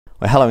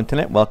Well, hello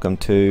Internet, welcome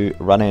to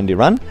Run Andy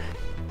Run.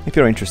 If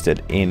you're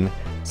interested in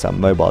some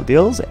mobile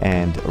deals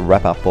and a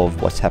wrap up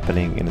of what's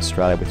happening in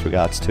Australia with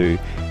regards to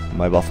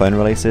mobile phone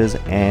releases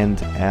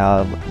and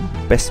our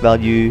best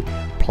value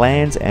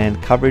plans and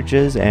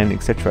coverages and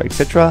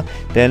etc,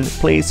 then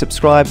please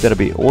subscribe. That'll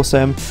be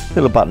awesome.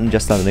 Little button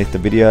just underneath the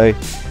video.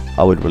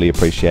 I would really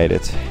appreciate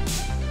it.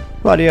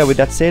 Rightio, with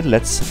that said,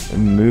 let's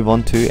move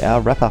on to our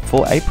wrap up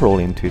for April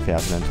in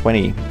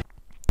 2020.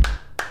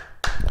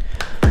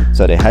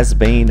 So there has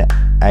been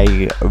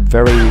a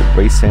very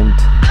recent,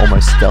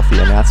 almost stealthy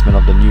announcement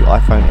of the new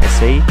iPhone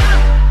SE,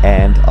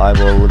 and I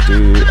will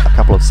do a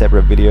couple of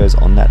separate videos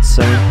on that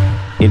soon.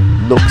 It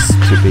looks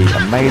to be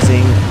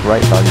amazing,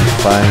 great value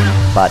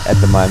phone, but at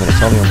the moment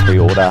it's only on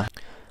pre-order.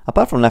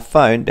 Apart from that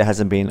phone, there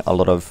hasn't been a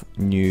lot of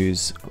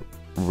news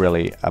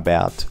really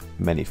about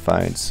many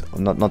phones,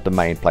 not the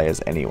main players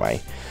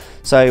anyway.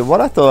 So what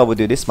I thought I would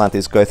do this month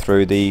is go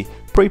through the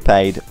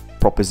prepaid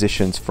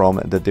propositions from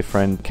the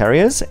different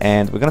carriers,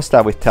 and we're going to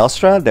start with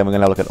Telstra, then we're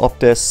going to look at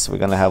Optus, we're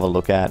going to have a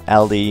look at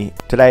Aldi.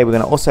 Today we're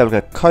going to also look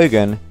at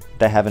Kogan.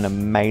 They have an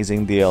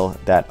amazing deal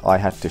that I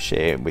had to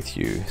share with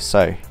you.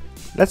 So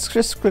let's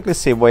just quickly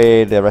see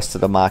where the rest of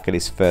the market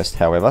is first,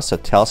 however. So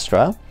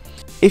Telstra,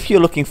 if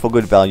you're looking for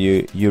good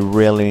value, you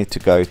really need to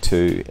go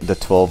to the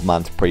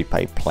 12-month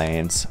prepaid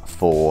plans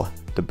for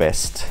the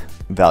best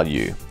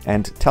value.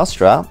 And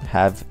Telstra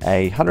have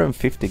a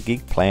 150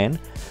 gig plan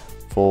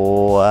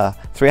for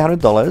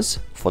 $300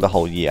 for the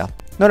whole year.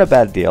 Not a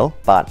bad deal,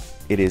 but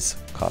it is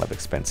kind of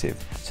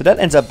expensive. So that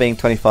ends up being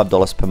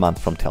 $25 per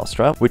month from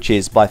Telstra, which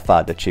is by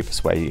far the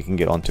cheapest way you can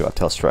get onto a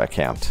Telstra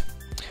account.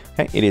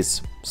 Okay, it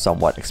is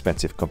somewhat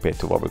expensive compared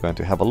to what we're going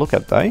to have a look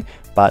at though,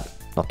 but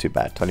not too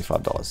bad,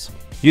 $25.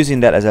 Using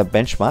that as a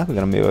benchmark, we're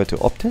going to move over to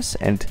Optus,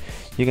 and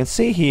you can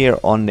see here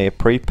on their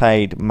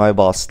prepaid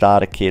mobile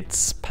starter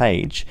kits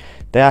page,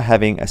 they are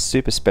having a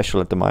super special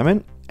at the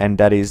moment, and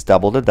that is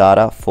double the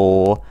data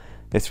for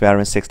the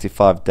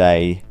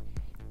 365-day,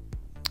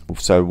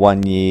 so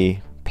 1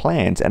 year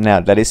plans. And now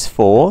that is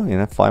for,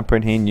 fine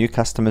print here, new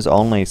customers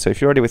only. So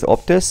if you're already with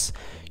Optus,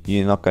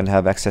 you're not going to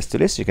have access to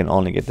this. You can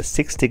only get the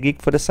 60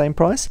 gig for the same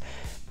price.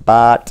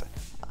 But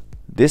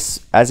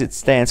this, as it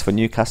stands for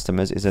new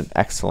customers, is an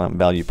excellent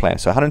value plan.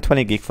 So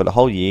 120 gig for the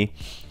whole year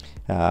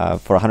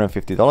for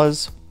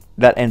 $150.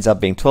 That ends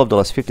up being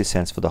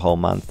 $12.50 for the whole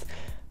month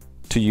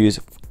to use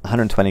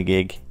 120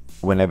 gig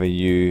whenever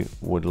you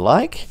would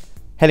like.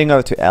 Heading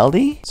over to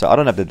Aldi, so I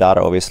don't have the data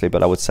obviously,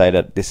 but I would say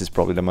that this is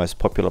probably the most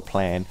popular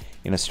plan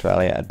in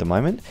Australia at the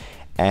moment,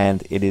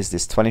 and it is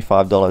this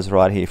 $25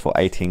 right here for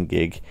 18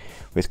 gig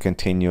with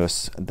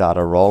continuous data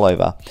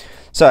rollover.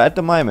 So at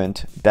the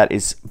moment, that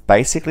is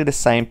basically the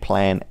same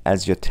plan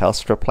as your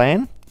Telstra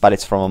plan, but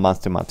it's from a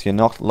month to month. You're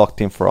not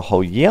locked in for a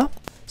whole year.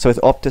 So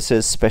with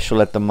Optus's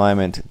special at the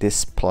moment,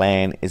 this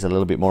plan is a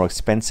little bit more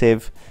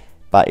expensive,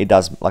 but it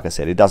does, like I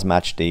said, it does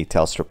match the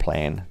Telstra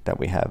plan that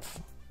we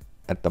have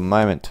at the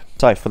moment.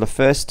 So for the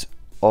first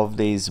of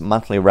these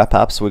monthly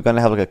wrap-ups, we're going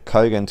to have a look at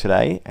Kogan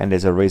today, and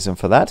there's a reason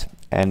for that,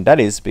 and that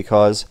is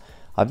because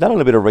I've done a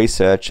little bit of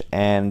research,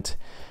 and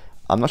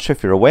I'm not sure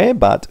if you're aware,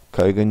 but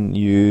Kogan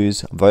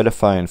use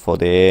Vodafone for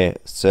their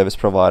service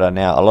provider.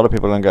 Now a lot of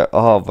people are going to go,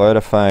 oh,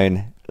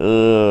 Vodafone,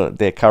 ugh,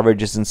 their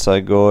coverage isn't so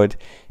good,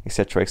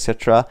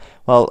 etc.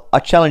 Well, I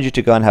challenge you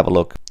to go and have a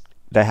look.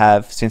 They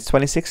have since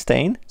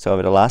 2016, so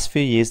over the last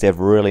few years, they've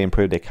really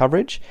improved their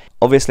coverage.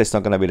 Obviously, it's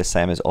not going to be the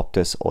same as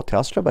Optus or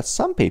Telstra, but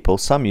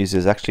some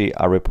users actually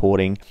are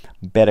reporting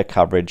better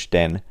coverage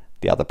than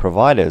the other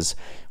providers,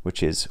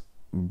 which is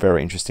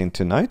very interesting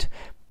to note.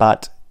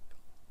 But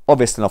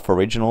obviously not for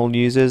regional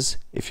users.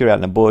 If you're out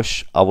in the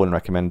bush, I wouldn't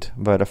recommend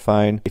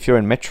Vodafone. If you're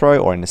in metro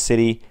or in the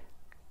city,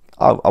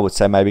 I would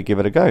say maybe give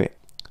it a go.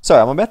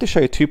 So I'm about to show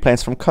you two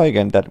plans from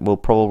Kogan that will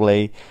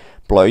probably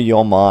blow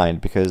your mind,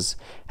 because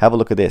have a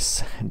look at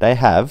this. They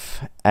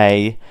have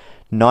a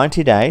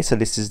 90-day, so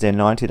this is their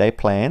 90-day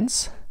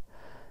plans.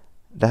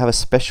 They have a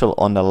special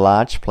on the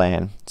large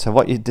plan. So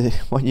what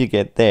you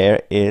get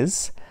there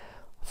is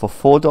for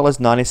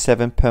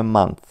 $4.97 per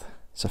month,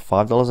 so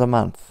 $5 a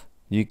month,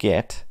 you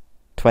get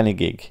 20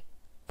 gig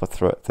for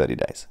 30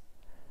 days.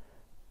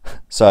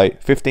 So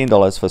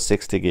 $15 for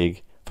 60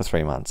 gig for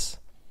 3 months.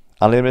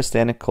 Unlimited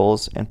standard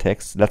calls and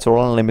texts, that's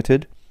all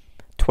unlimited.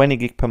 20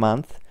 gig per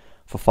month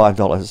for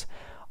 $5.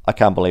 I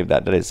can't believe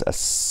that. That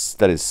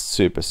is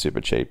super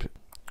cheap.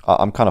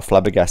 I'm kind of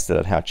flabbergasted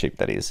at how cheap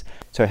that is.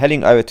 So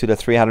heading over to the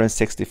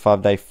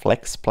 365-day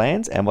flex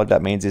plans, and what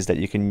that means is that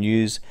you can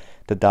use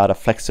the data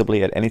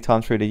flexibly at any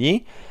time through the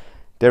year.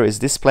 There is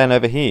this plan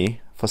over here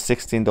for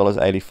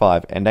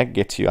 $16.85, and that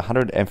gets you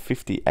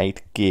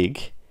 158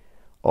 gig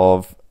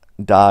of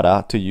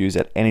data to use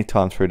at any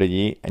time through the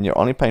year, and you're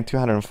only paying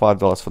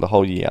 $205 for the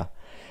whole year.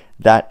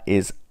 That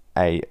is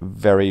a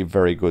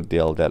very good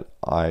deal that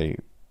I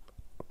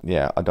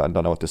don't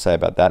know what to say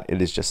about that.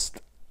 It is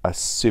just a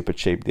super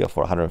cheap deal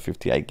for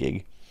 158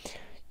 gig.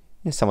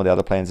 Here's some of the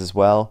other plans as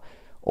well.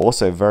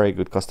 Also very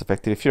good cost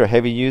effective. If you're a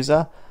heavy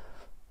user,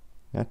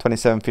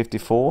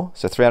 $27.54,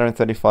 so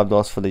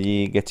 $335 for the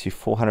year gets you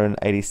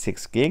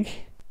 486 gig.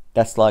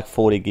 That's like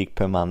 40 gig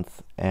per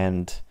month,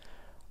 and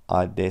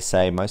I dare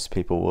say most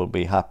people will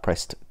be hard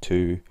pressed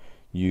to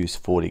use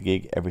 40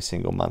 gig every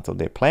single month of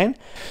their plan.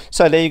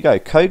 So there you go,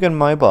 Kogan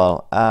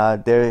Mobile.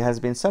 There has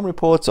been some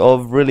reports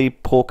of really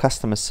poor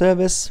customer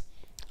service.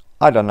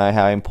 I don't know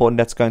how important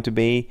that's going to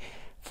be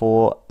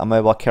for a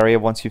mobile carrier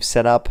once you've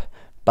set up,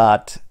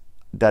 but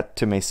that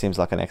to me seems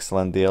like an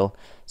excellent deal.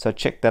 So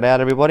check that out,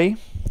 everybody.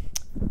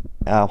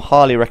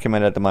 Highly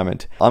recommend it at the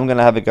moment. I'm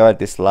gonna have a go at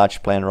this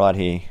large plan right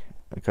here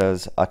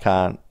because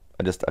I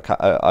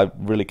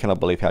really cannot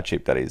believe how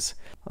cheap that is.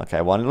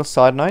 Okay, one little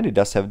side note, it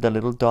does have the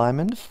little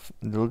diamond,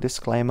 little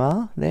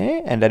disclaimer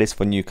there, and that is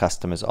for new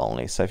customers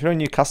only. So if you're a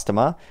new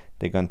customer,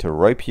 they're going to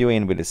rope you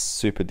in with this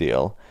super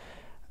deal,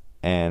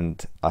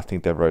 and I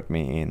think they roped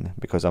me in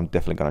because I'm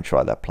definitely going to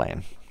try that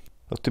plan.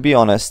 Look, to be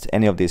honest,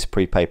 any of these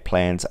prepaid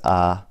plans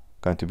are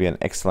going to be an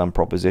excellent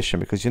proposition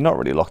because you're not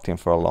really locked in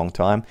for a long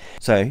time.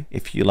 So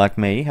if you, like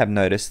me, have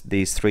noticed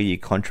these 3-year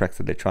contracts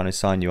that they're trying to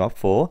sign you up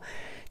for,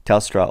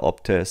 Telstra,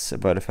 Optus,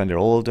 Vodafone, they're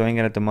all doing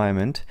it at the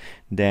moment,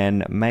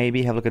 then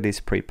maybe have a look at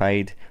these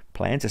prepaid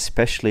plans,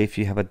 especially if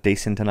you have a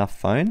decent enough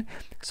phone.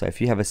 So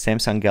if you have a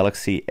Samsung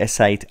Galaxy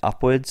S8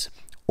 upwards,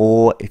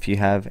 or if you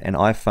have an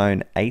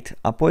iPhone 8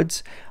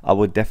 upwards, I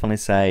would definitely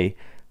say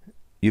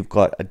you've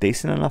got a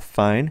decent enough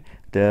phone.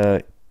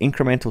 The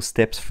incremental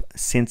steps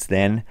since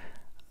then,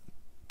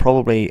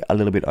 probably a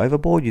little bit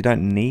overboard. You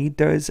don't need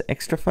those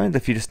extra phones.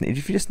 If you just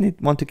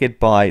want to get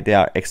by, they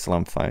are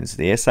excellent phones.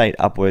 The S8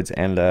 upwards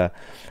and the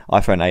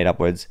iPhone 8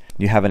 upwards,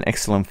 you have an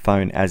excellent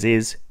phone as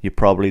is. You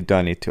probably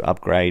don't need to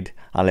upgrade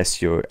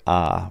unless you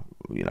are,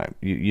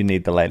 you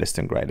need the latest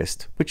and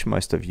greatest, which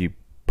most of you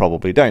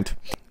probably don't.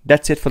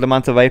 That's it for the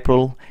month of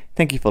April.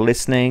 Thank you for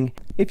listening.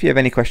 If you have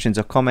any questions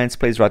or comments,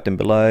 please write them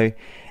below.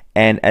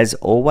 And as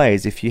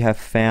always, if you have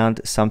found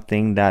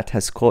something that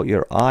has caught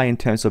your eye in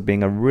terms of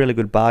being a really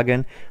good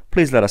bargain,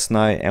 please let us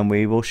know and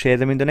we will share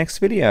them in the next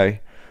video.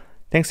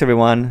 Thanks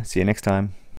everyone. See you next time.